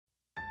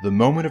The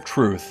moment of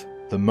truth,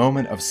 the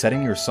moment of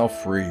setting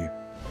yourself free.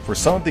 For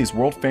some of these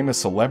world-famous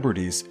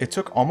celebrities, it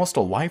took almost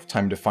a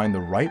lifetime to find the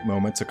right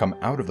moment to come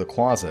out of the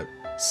closet.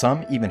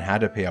 Some even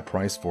had to pay a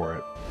price for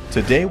it.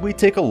 Today we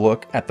take a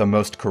look at the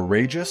most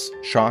courageous,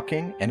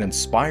 shocking, and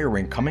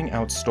inspiring coming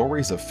out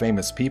stories of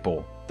famous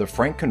people, the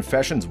frank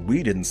confessions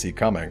we didn't see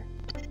coming.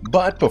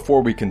 But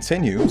before we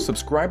continue,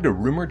 subscribe to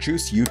Rumour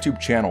Juice YouTube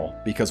channel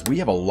because we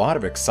have a lot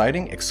of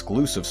exciting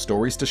exclusive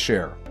stories to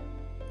share.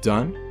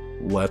 Done?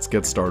 Let's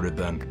get started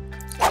then.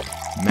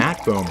 Matt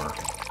Bomer.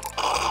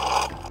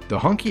 The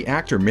hunky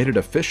actor made it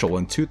official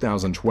in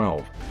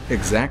 2012,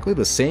 exactly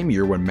the same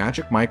year when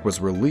Magic Mike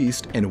was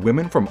released and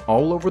women from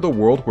all over the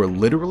world were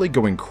literally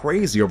going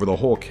crazy over the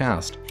whole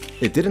cast.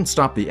 It didn't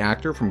stop the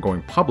actor from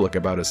going public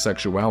about his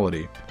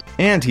sexuality.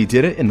 And he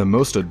did it in the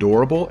most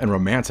adorable and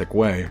romantic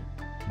way.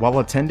 While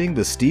attending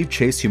the Steve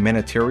Chase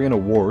Humanitarian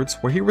Awards,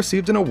 where he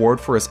received an award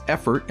for his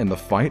effort in the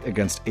fight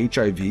against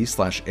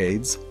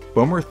HIV/AIDS,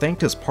 Bomer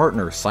thanked his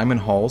partner Simon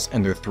Halls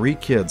and their 3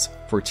 kids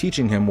for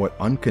teaching him what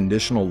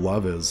unconditional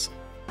love is.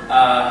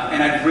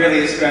 And I'd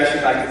really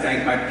especially like to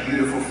thank my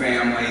beautiful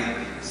family,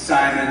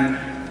 Simon,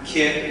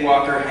 Kit,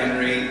 Walker,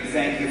 Henry.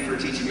 Thank you for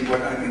teaching me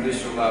what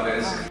unconditional love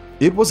is.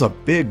 It was a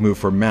big move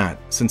for Matt,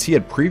 since he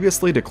had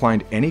previously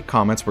declined any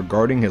comments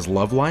regarding his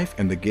love life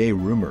and the gay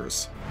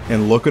rumors.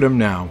 And look at him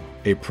now,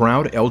 a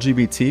proud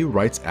LGBT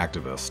rights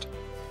activist.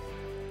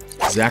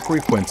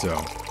 Zachary Quinto.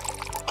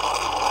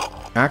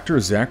 Actor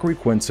Zachary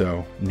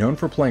Quinto, known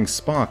for playing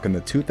Spock in the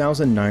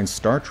 2009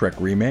 Star Trek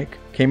remake,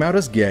 came out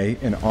as gay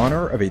in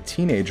honor of a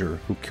teenager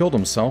who killed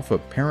himself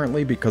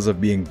apparently because of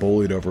being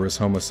bullied over his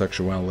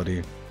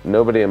homosexuality.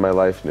 Nobody in my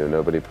life knew,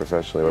 nobody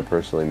professionally or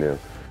personally knew.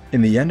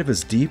 In the end of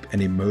his deep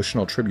and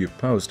emotional tribute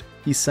post,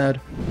 he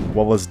said,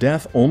 "While his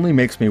death only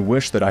makes me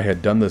wish that I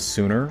had done this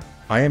sooner,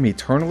 I am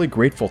eternally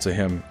grateful to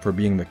him for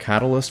being the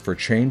catalyst for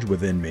change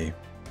within me."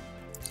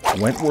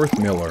 Wentworth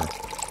Miller.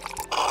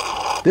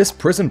 This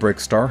Prison Break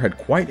star had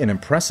quite an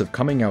impressive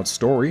coming out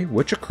story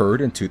which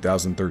occurred in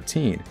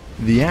 2013.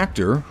 The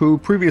actor, who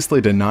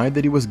previously denied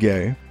that he was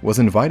gay, was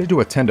invited to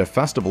attend a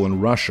festival in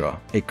Russia,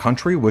 a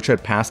country which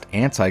had passed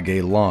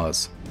anti-gay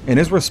laws. In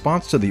his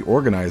response to the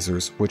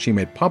organizers, which he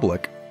made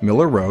public,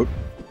 Miller wrote,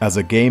 "As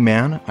a gay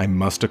man, I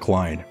must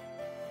decline."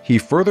 He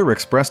further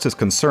expressed his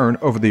concern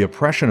over the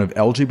oppression of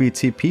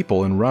LGBT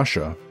people in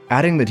Russia,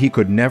 adding that he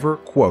could never,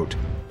 quote,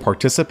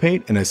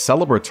 "participate in a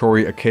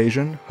celebratory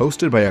occasion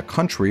hosted by a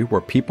country where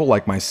people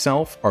like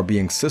myself are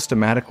being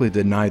systematically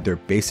denied their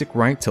basic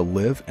right to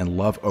live and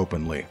love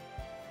openly."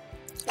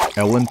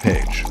 Ellen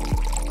Page.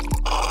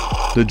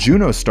 The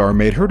Juno star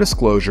made her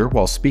disclosure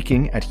while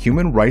speaking at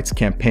Human Rights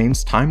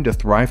Campaign's Time to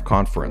Thrive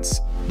conference.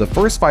 The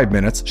first 5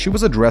 minutes, she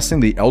was addressing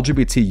the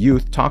LGBT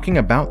youth, talking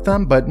about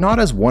them, but not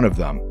as one of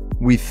them.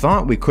 We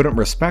thought we couldn't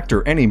respect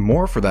her any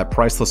more for that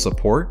priceless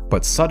support,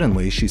 but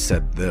suddenly she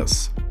said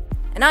this.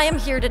 "And I am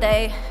here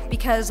today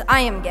because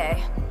I am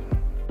gay."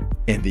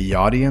 And the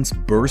audience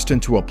burst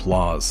into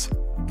applause.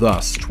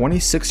 Thus,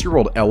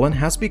 26-year-old Ellen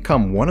has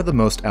become one of the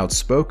most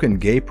outspoken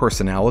gay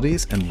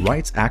personalities and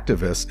rights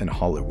activists in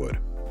Hollywood.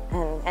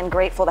 And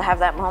grateful to have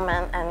that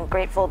moment, and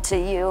grateful to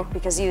you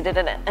because you did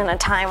it in a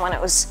time when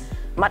it was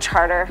much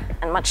harder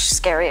and much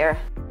scarier.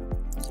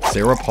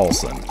 Sarah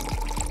Paulson.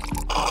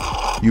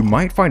 You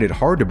might find it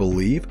hard to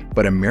believe,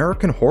 but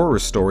American Horror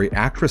Story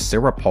actress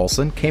Sarah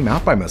Paulson came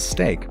out by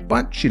mistake,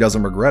 but she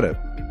doesn't regret it.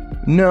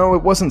 No,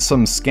 it wasn't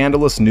some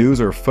scandalous news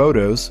or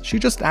photos, she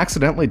just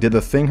accidentally did the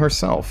thing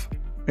herself.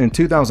 In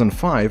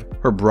 2005,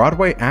 her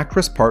Broadway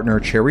actress partner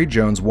Cherry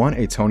Jones won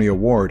a Tony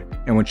Award,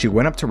 and when she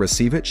went up to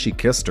receive it, she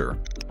kissed her.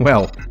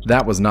 Well,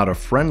 that was not a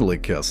friendly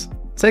kiss.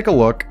 Take a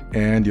look,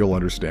 and you'll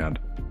understand.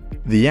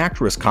 The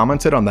actress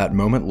commented on that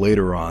moment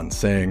later on,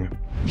 saying,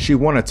 "She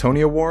won a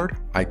Tony Award,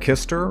 I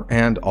kissed her,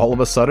 and all of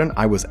a sudden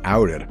I was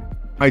outed.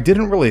 I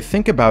didn't really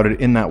think about it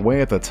in that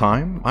way at the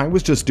time, I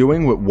was just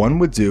doing what one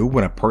would do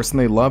when a person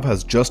they love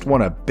has just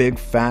won a big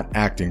fat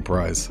acting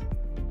prize."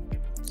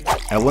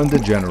 Ellen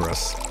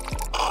DeGeneres.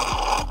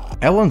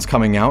 Ellen's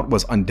coming out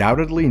was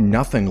undoubtedly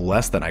nothing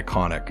less than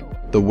iconic.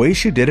 The way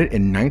she did it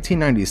in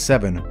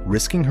 1997,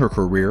 risking her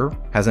career,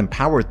 has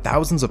empowered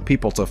thousands of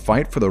people to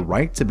fight for the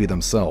right to be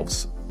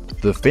themselves.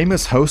 The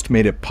famous host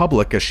made it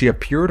public as she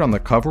appeared on the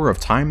cover of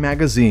Time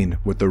magazine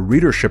with the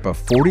readership of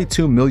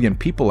 42 million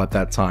people at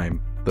that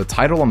time. The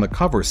title on the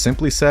cover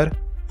simply said,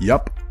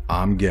 "Yup,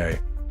 I'm gay."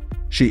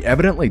 She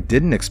evidently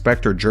didn't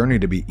expect her journey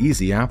to be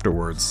easy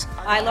afterwards.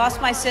 I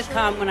lost my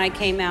sitcom when I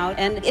came out,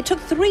 and it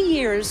took 3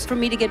 years for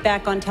me to get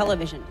back on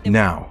television.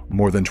 Now,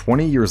 more than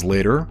 20 years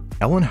later,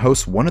 Ellen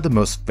hosts one of the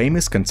most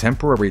famous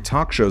contemporary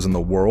talk shows in the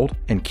world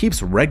and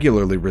keeps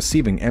regularly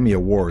receiving Emmy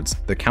Awards,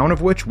 the count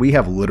of which we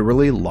have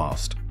literally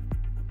lost.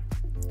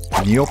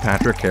 Neil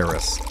Patrick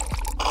Harris.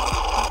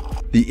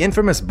 The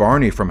infamous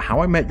Barney from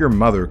How I Met Your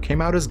Mother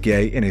came out as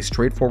gay in a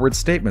straightforward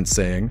statement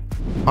saying,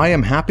 "I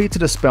am happy to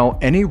dispel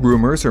any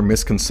rumors or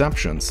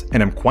misconceptions,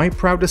 and am quite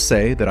proud to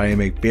say that I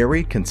am a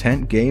very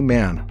content gay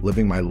man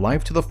living my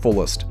life to the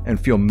fullest and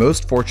feel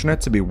most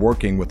fortunate to be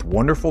working with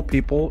wonderful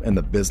people in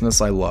the business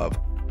I love."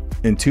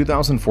 In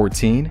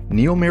 2014,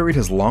 Neil married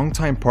his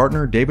longtime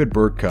partner David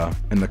Bertka,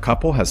 and the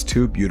couple has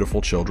 2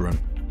 beautiful children.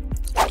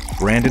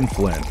 Brandon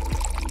Flynn.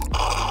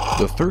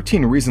 The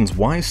 13 Reasons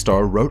Why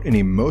star wrote an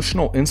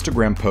emotional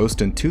Instagram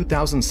post in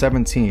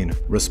 2017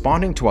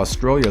 responding to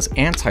Australia's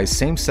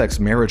anti-same-sex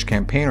marriage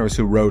campaigners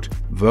who wrote,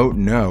 "Vote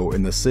no"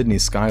 in the Sydney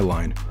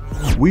skyline.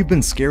 "We've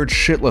been scared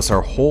shitless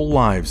our whole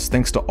lives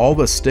thanks to all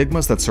the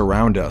stigmas that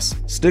surround us,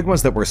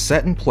 stigmas that were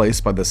set in place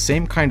by the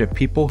same kind of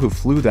people who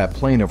flew that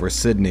plane over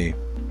Sydney."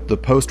 The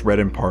post read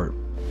in part,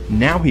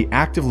 "Now he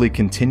actively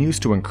continues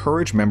to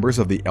encourage members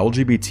of the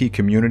LGBT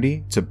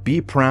community to be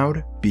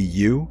proud, be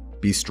you,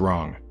 be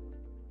strong."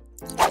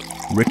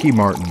 Ricky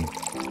Martin.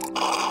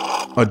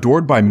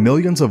 Adored by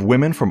millions of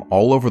women from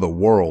all over the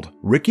world,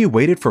 Ricky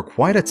waited for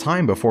quite a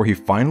time before he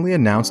finally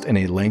announced in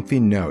a lengthy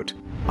note,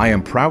 "I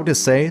am proud to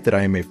say that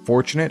I am a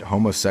fortunate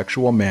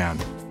homosexual man."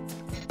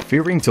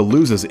 Fearing to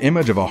lose his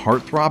image of a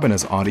heartthrob in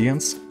his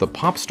audience, the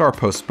pop star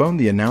postponed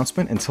the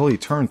announcement until he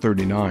turned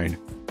 39.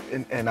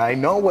 And I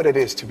know what it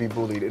is to be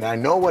bullied, and I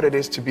know what it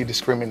is to be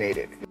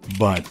discriminated.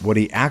 But what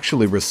he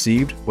actually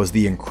received was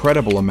the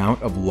incredible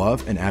amount of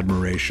love and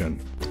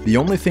admiration. The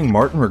only thing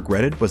Martin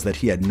regretted was that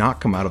he had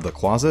not come out of the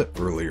closet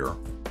earlier.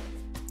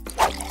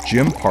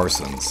 Jim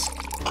Parsons.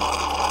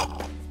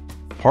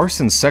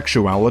 Parsons'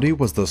 sexuality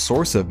was the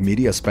source of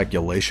media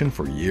speculation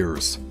for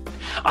years.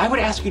 I would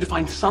ask you to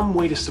find some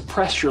way to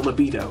suppress your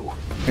libido.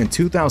 In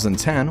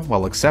 2010,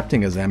 while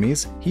accepting his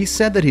Emmys, he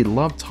said that he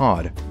loved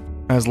Todd,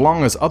 as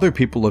long as other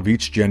people of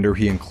each gender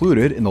he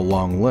included in the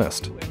long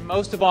list. And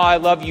most of all, I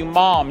love you,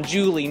 Mom,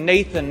 Julie,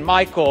 Nathan,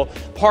 Michael,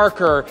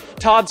 Parker,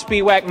 Todd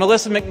Spiewak,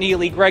 Melissa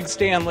McNeely, Greg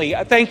Stanley.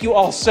 Thank you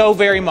all so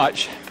very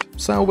much.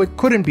 So it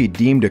couldn't be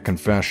deemed a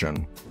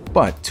confession.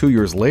 But 2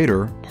 years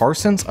later,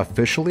 Parsons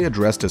officially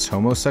addressed his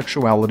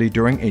homosexuality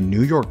during a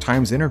New York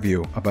Times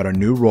interview about a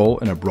new role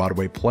in a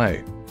Broadway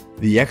play.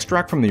 The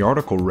extract from the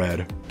article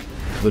read,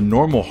 "The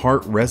normal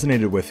heart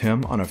resonated with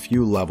him on a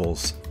few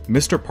levels.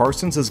 Mr.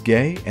 Parsons is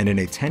gay and in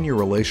a 10-year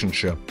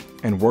relationship,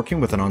 and working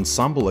with an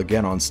ensemble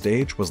again on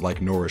stage was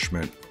like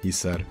nourishment," he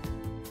said.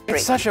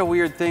 It's such a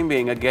weird thing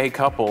being a gay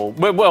couple,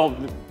 well,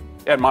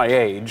 at my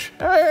age.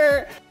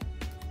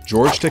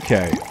 George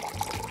Takei.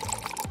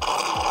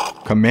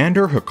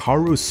 Commander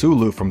Hikaru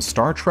Sulu from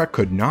Star Trek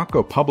could not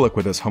go public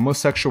with his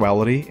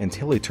homosexuality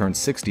until he turned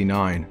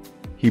 69.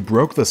 He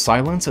broke the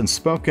silence and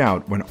spoke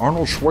out when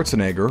Arnold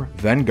Schwarzenegger,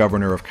 then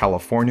governor of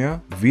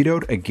California,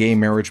 vetoed a gay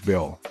marriage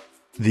bill.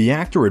 The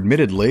actor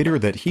admitted later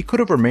that he could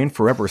have remained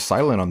forever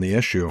silent on the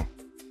issue.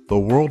 "The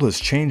world has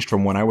changed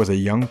from when I was a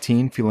young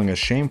teen feeling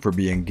ashamed for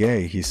being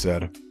gay," he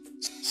said.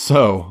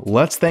 So,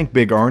 let's thank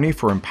Big Arnie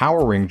for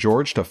empowering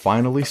George to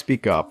finally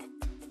speak up.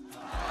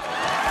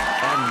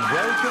 And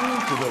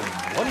welcome to the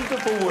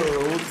wonderful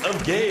world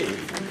of gay.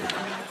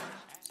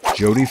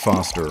 Jodie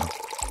Foster.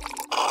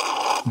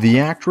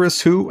 The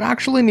actress, who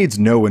actually needs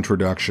no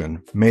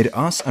introduction, made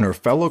us and her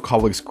fellow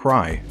colleagues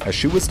cry as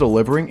she was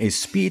delivering a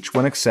speech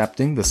when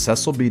accepting the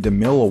Cecil B.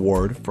 DeMille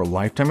Award for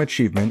Lifetime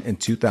Achievement in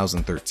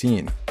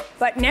 2013.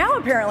 But now,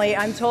 apparently,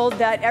 I'm told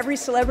that every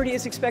celebrity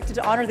is expected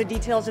to honor the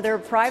details of their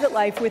private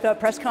life with a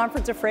press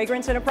conference, a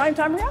fragrance, and a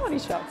primetime reality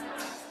show.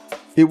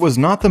 It was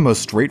not the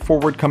most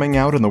straightforward coming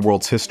out in the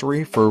world's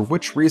history, for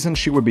which reason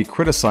she would be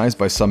criticized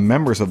by some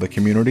members of the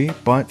community,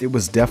 but it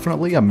was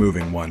definitely a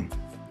moving one.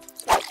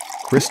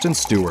 Kristen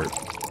Stewart.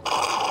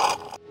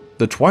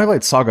 The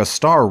Twilight Saga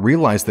star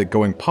realized that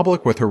going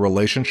public with her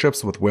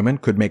relationships with women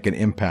could make an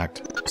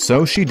impact.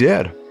 So she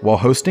did, while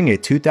hosting a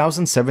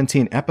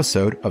 2017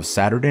 episode of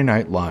Saturday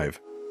Night Live.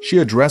 She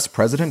addressed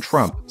President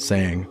Trump,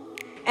 saying,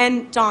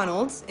 "And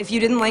Donald, if you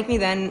didn't like me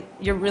then,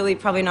 you're really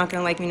probably not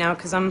gonna like me now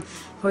because I'm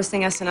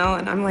hosting SNL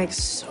and I'm like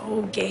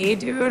so gay,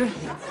 dude."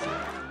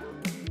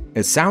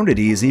 It sounded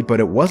easy, but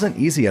it wasn't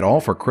easy at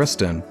all for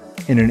Kristen.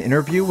 In an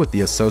interview with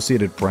the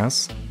Associated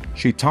Press,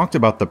 she talked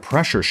about the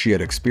pressure she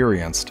had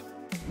experienced.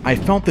 "I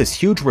felt this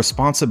huge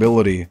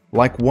responsibility,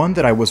 like one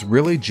that I was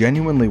really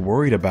genuinely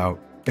worried about.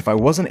 If I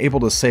wasn't able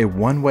to say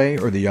one way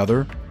or the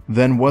other,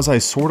 then was I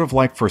sort of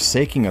like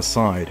forsaking a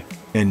side?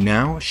 And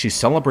now she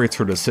celebrates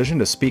her decision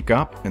to speak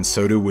up, and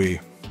so do we.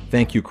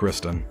 Thank you,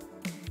 Kristen."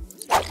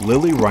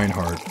 Lily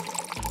Reinhart.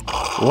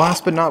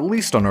 Last but not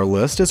least on our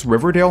list is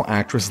Riverdale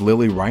actress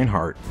Lily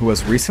Reinhart, who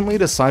has recently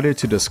decided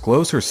to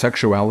disclose her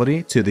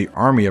sexuality to the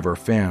army of her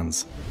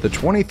fans. The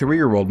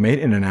 23-year-old made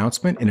an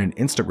announcement in an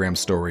Instagram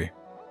story,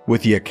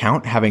 with the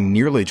account having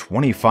nearly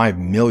 25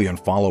 million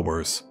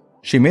followers.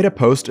 She made a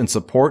post in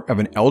support of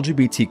an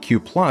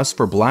LGBTQ+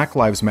 for Black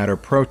Lives Matter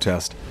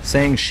protest,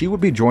 saying she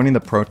would be joining the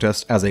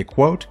protest as a,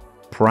 quote,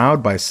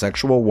 "proud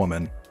bisexual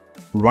woman."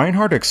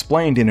 Reinhart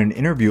explained in an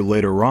interview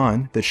later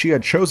on that she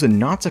had chosen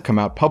not to come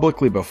out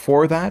publicly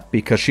before that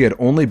because she had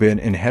only been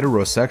in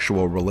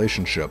heterosexual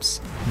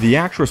relationships. The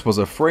actress was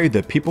afraid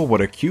that people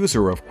would accuse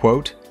her of,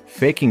 quote,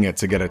 "faking it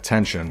to get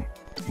attention."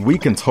 We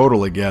can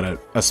totally get it,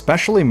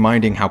 especially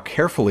minding how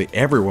carefully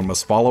everyone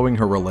was following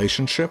her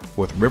relationship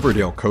with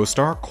Riverdale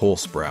co-star Cole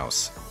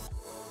Sprouse.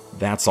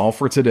 That's all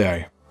for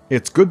today.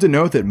 It's good to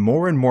know that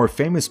more and more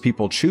famous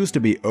people choose to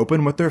be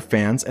open with their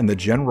fans and the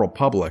general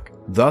public,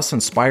 thus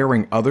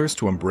inspiring others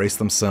to embrace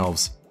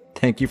themselves.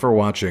 Thank you for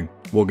watching.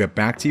 We'll get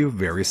back to you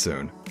very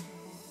soon.